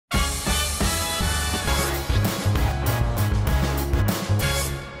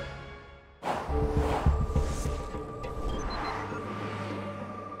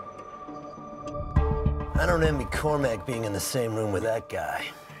don't envy Cormac being in the same room with that guy.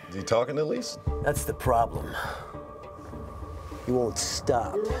 Is he talking to Lisa? That's the problem. He won't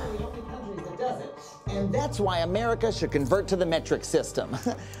stop. We're one of the only countries that does it. And that's why America should convert to the metric system.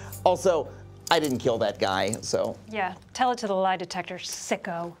 Also, I didn't kill that guy, so. Yeah, tell it to the lie detector,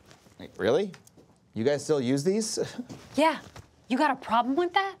 sicko. Wait, really? You guys still use these? Yeah, you got a problem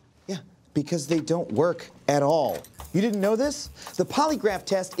with that? Yeah, because they don't work at all. You didn't know this? The polygraph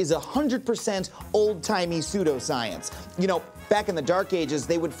test is 100% old-timey pseudoscience. You know, back in the Dark Ages,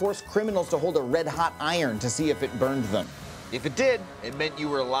 they would force criminals to hold a red-hot iron to see if it burned them. If it did, it meant you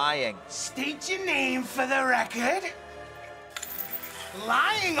were lying. State your name for the record.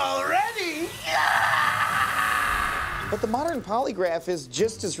 Lying already? But the modern polygraph is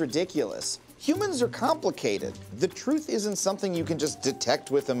just as ridiculous. Humans are complicated. The truth isn't something you can just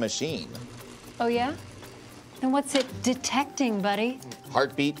detect with a machine. Oh, yeah? Then what's it detecting, buddy?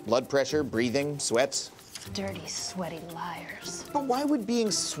 Heartbeat, blood pressure, breathing, sweat. Dirty, sweaty liars. But why would being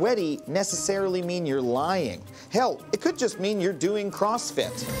sweaty necessarily mean you're lying? Hell, it could just mean you're doing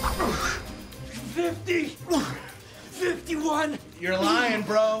CrossFit. 50, 51. You're lying,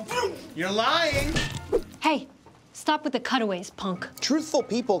 bro. You're lying. Hey, stop with the cutaways, punk. Truthful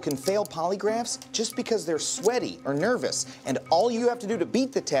people can fail polygraphs just because they're sweaty or nervous, and all you have to do to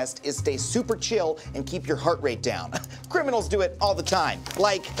beat the test is stay super chill and keep your heart rate down. Criminals do it all the time,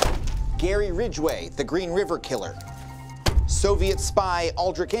 like Gary Ridgway, the Green River Killer, Soviet spy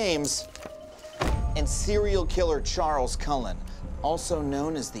Aldrich Ames, and serial killer Charles Cullen, also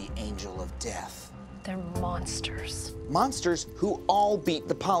known as the Angel of Death. They're monsters. Monsters who all beat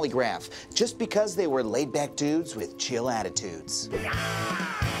the polygraph just because they were laid-back dudes with chill attitudes. The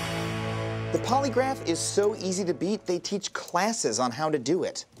polygraph is so easy to beat, they teach classes on how to do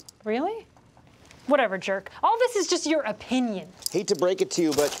it. Really? Whatever, jerk. All this is just your opinion. Hate to break it to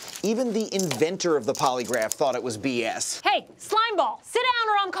you, but even the inventor of the polygraph thought it was BS. Hey, Slimeball, sit down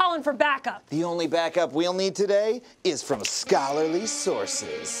or I'm calling for backup. The only backup we'll need today is from scholarly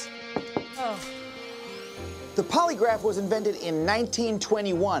sources. Oh. The polygraph was invented in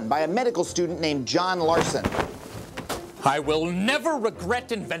 1921 by a medical student named John Larson. I will never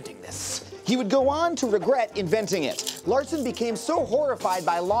regret inventing this. He would go on to regret inventing it. Larson became so horrified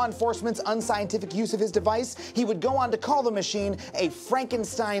by law enforcement's unscientific use of his device, he would go on to call the machine a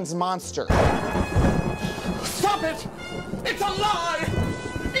Frankenstein's monster. Stop it! It's a lie!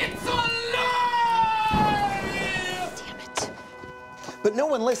 It's a lie! Damn it. But no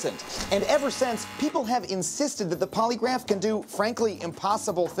one listened, and ever since, people have insisted that the polygraph can do, frankly,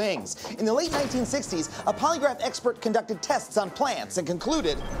 impossible things. In the late 1960s, a polygraph expert conducted tests on plants and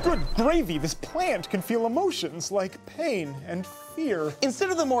concluded, "Good gravy, this plant can feel emotions like pain and fear." Instead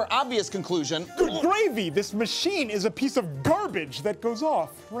of the more obvious conclusion, "Good gravy, this machine is a piece of garbage that goes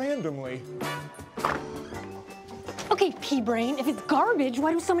off randomly." Okay, pea-brain, if it's garbage,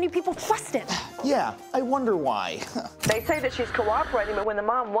 why do so many people trust it? Yeah, I wonder why. They say that she's cooperating, but when the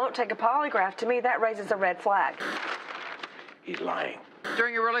mom won't take a polygraph, to me, that raises a red flag. He's lying.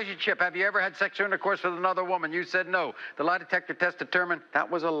 During your relationship, have you ever had sexual intercourse with another woman? You said no. The lie detector test determined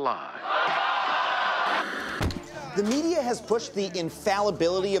that was a lie. The media has pushed the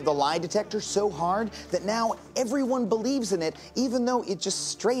infallibility of the lie detector so hard that now everyone believes in it, even though it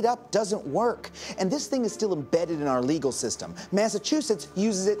just straight up doesn't work. And this thing is still embedded in our legal system. Massachusetts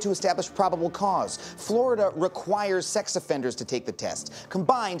uses it to establish probable cause. Florida requires sex offenders to take the test.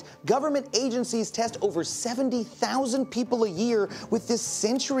 Combined, government agencies test over 70,000 people a year with this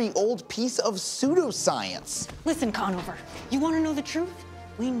century-old piece of pseudoscience. Listen, Conover, you want to know the truth?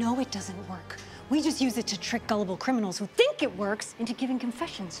 We know it doesn't work. We just use it to trick gullible criminals who think it works into giving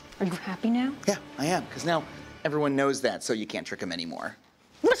confessions. Are you happy now? Yeah, I am, because now everyone knows that, so you can't trick them anymore.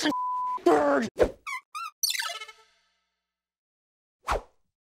 Listen, bird!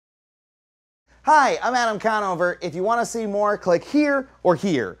 Hi, I'm Adam Conover. If you want to see more, click here or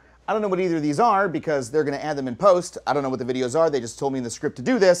here. I don't know what either of these are because they're going to add them in post. I don't know what the videos are. They just told me in the script to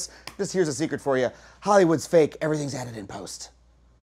do this. Just here's a secret for you. Hollywood's fake. Everything's added in post.